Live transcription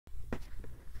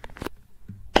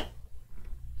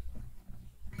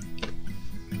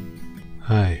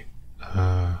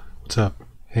What's up?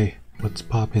 Hey, what's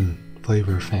poppin',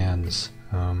 flavor fans?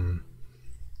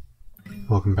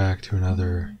 Welcome back to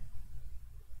another,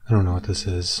 I don't know what this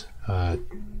is,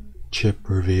 chip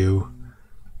review.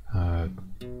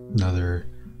 Another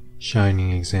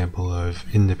shining example of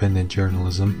independent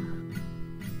journalism.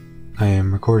 I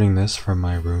am recording this from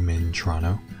my room in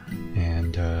Toronto,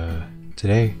 and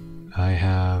today I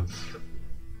have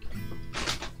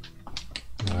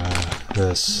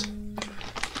this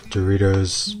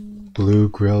Doritos blue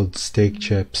grilled steak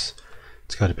chips.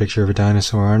 It's got a picture of a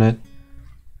dinosaur on it.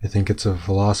 I think it's a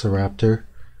velociraptor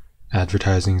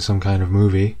advertising some kind of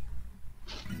movie.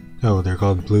 Oh, they're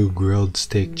called blue grilled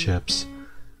steak chips.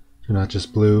 They're not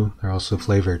just blue, they're also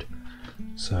flavored.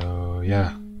 So,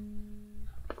 yeah.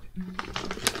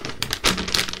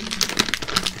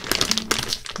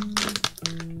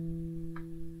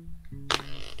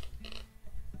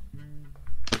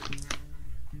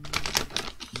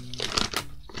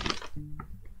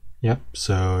 Yep,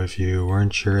 so if you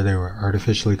weren't sure they were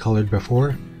artificially colored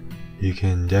before, you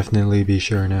can definitely be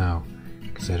sure now,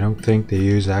 because I don't think they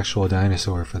used actual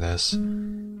dinosaur for this.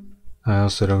 I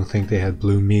also don't think they had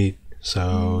blue meat,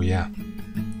 so yeah,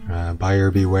 buyer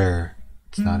beware.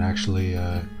 It's not actually,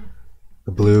 the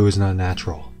blue is not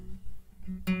natural.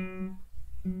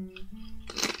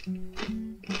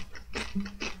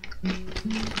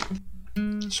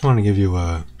 Just want to give you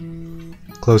a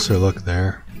closer look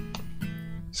there.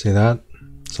 See that?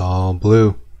 It's all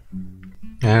blue.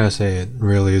 I gotta say, it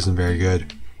really isn't very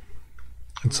good.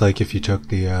 It's like if you took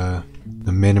the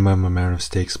minimum amount of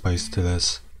steak spice to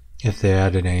this, if they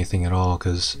added anything at all,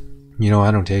 because, you know,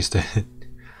 I don't taste it.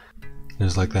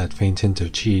 There's like that faint hint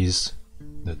of cheese,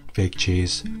 that fake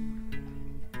cheese.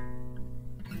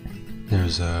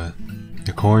 There's the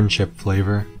corn chip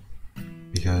flavor,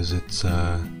 because it's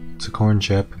a corn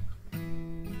chip,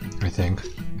 I think,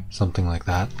 something like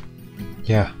that.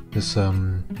 Yeah, this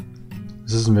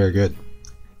isn't very good.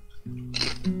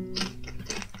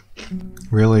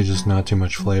 Really just not too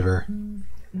much flavor.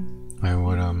 I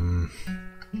would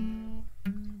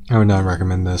not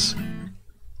recommend this.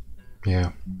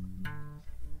 Yeah.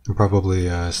 I'm probably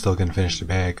still gonna finish the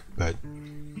bag, but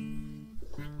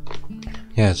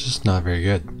yeah, it's just not very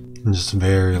good. And just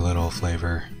very little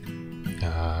flavor.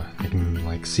 I can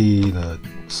like see the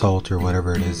salt or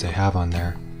whatever it is they have on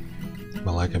there,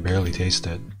 but like I barely taste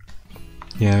it.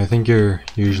 Yeah, I think you're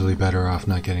usually better off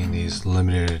not getting these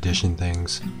limited edition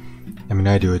things. I mean,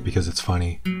 I do it because it's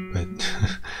funny, but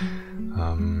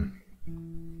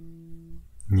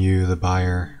you, the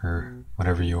buyer, or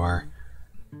whatever you are,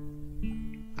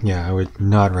 yeah, I would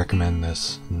not recommend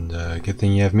this. And good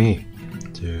thing you have me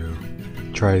to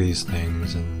try these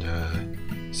things and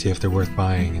see if they're worth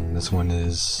buying, and this one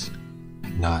is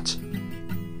not.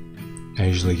 I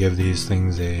usually give these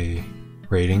things a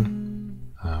rating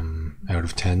out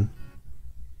of 10.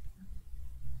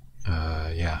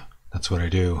 Yeah, that's what I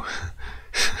do.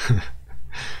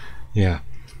 Yeah,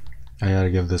 I gotta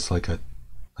give this like a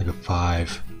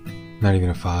 5. Not even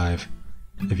a 5.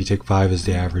 If you take 5 as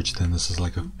the average, then this is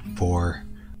like a 4.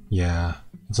 Yeah,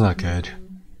 it's not good.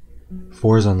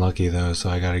 4 is unlucky though, so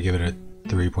I gotta give it a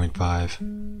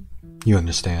 3.5. You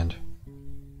understand.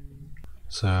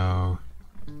 So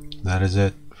that is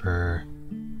it for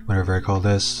whatever I call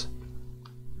this.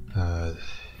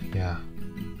 Yeah.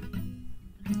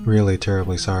 Really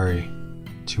terribly sorry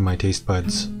to my taste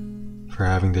buds for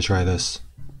having to try this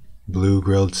blue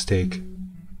grilled steak.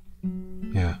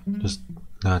 Yeah, just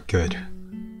not good.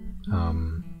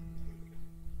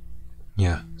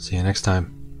 Yeah, see you next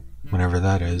time, whenever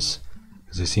that is,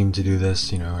 because I seem to do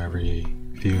this, you know, every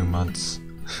few months.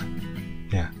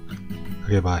 Yeah.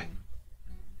 Okay, bye.